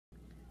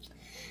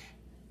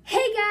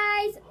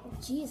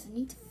Jeez, I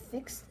need to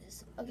fix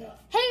this. Okay.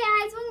 Hey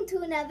guys, welcome to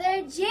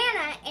another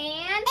Jana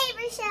and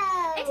Avery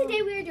show. And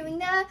today we are doing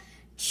the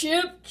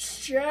Chip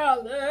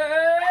Challenge.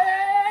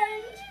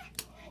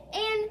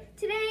 And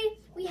today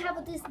we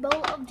have this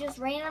bowl of just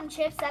random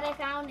chips that I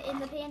found in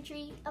the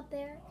pantry up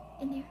there.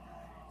 In there.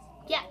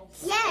 Yeah.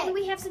 Yeah. And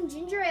we have some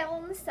ginger ale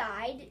on the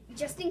side,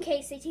 just in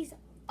case they taste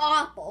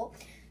awful.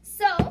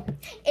 So,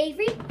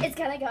 Avery is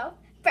gonna go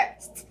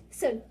first.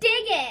 So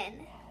dig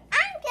in.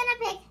 I'm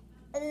gonna pick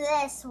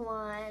this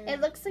one.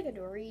 It looks like a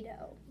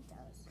Dorito. It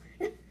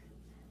does.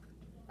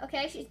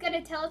 Okay, she's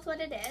gonna tell us what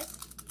it is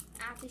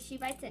after she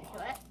bites into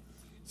it.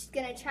 She's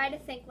gonna try to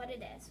think what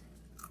it is.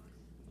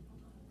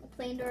 A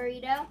plain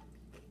Dorito.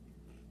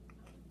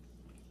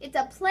 It's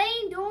a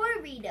plain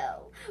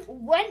Dorito.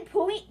 1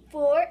 point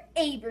for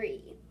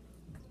Avery.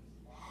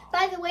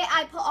 By the way,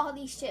 I put all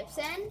these chips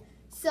in,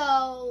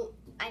 so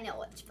I know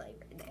which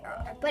flavor they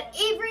are. But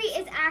Avery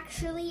is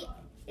actually,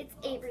 it's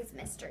Avery's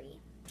mystery.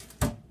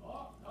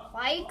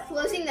 Why are you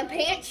closing the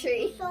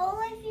pantry? So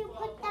if you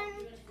put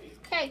them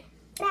Okay,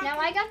 back, now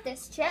I got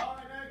this chip.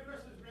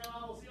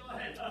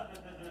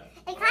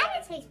 it kind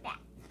of tastes bad.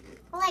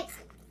 Like,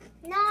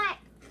 not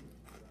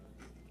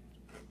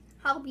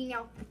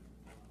Jalapeno.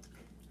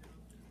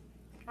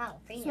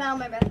 jalapeno. Smell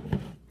my breath.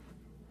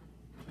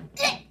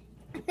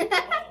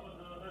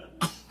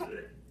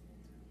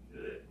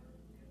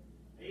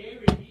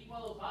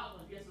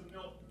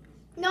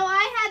 No,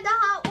 I had the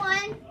hot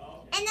one.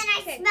 And then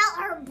I smelled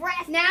her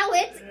breath. Now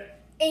it's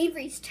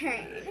Avery's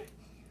turn.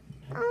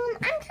 I'm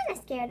kind of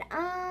scared.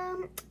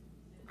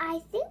 I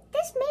think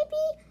this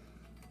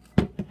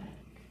may be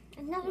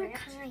another Ranch?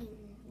 kind.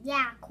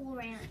 Yeah, Cool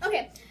Ranch.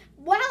 Okay,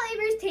 while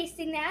Avery's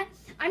tasting that,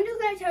 I'm just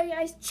going to tell you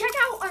guys, check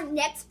out our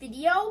next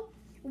video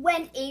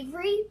when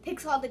Avery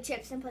picks all the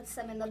chips and puts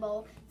them in the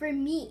bowl for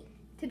me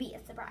to be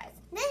a surprise.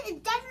 This is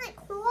definitely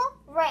Cool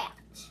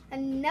Ranch.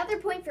 Another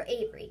point for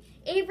Avery.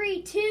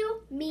 Avery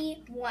 2,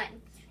 me 1.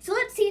 So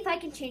let's see if I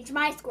can change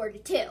my score to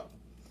 2. Okay,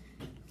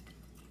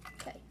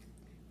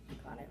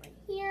 got it right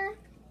here.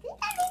 I think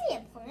that may be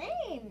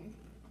a plane.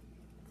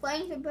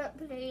 Plain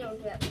potato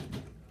chip.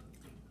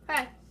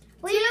 Okay,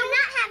 We do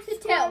not have to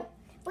score. 2.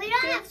 We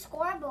don't Two. have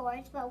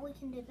scoreboards, but we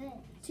can do this.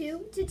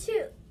 2 to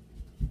 2.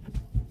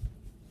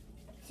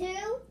 2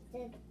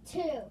 to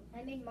 2.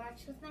 I made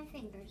marks with my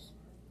fingers.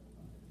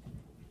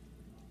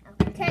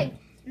 Okay,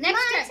 next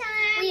My turn.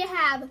 turn. We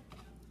have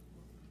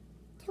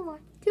 2 more.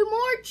 2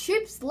 more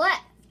chips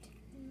left.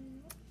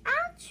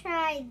 I'll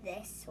try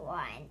this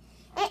one.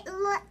 It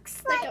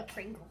looks Like like a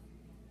Pringle.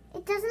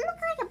 it doesn't look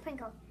like a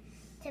Pringle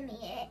to me.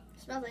 It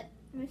Smells it.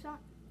 Let me smell it.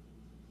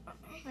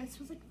 Oh, it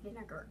smells like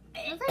vinegar.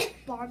 smells like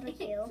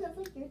barbecue. It smells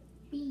like your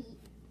feet.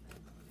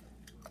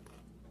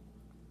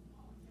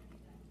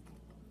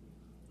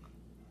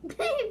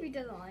 Avery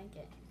doesn't like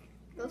it.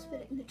 Go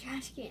spit it in the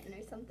trash can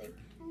or something.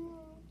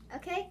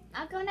 Okay,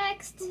 I'll go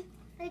next.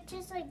 It's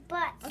just like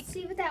butts. Let's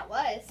see what that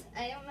was.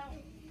 I don't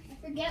know.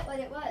 I forget what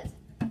it was.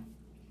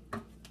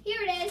 Here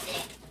it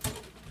is.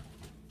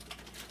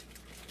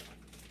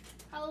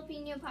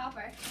 Jalapeno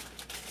popper.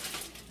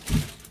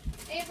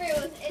 Avery,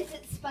 is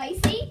it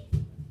spicy?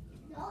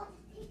 No.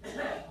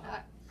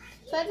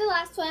 So I have the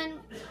last one.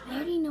 I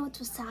already know it's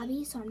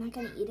wasabi, so I'm not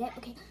gonna eat it.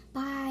 Okay,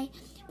 bye.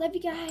 Love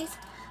you guys.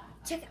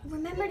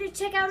 Remember to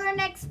check out our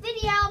next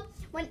video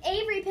when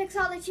Avery picks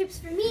all the chips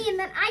for me, and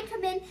then I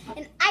come in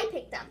and I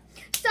pick them.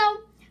 So,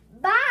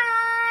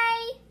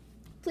 bye.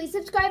 Please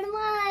subscribe and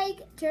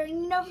like.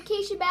 Turn the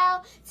notification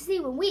bell to see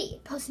when we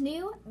post a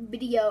new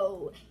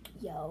video.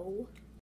 Yo.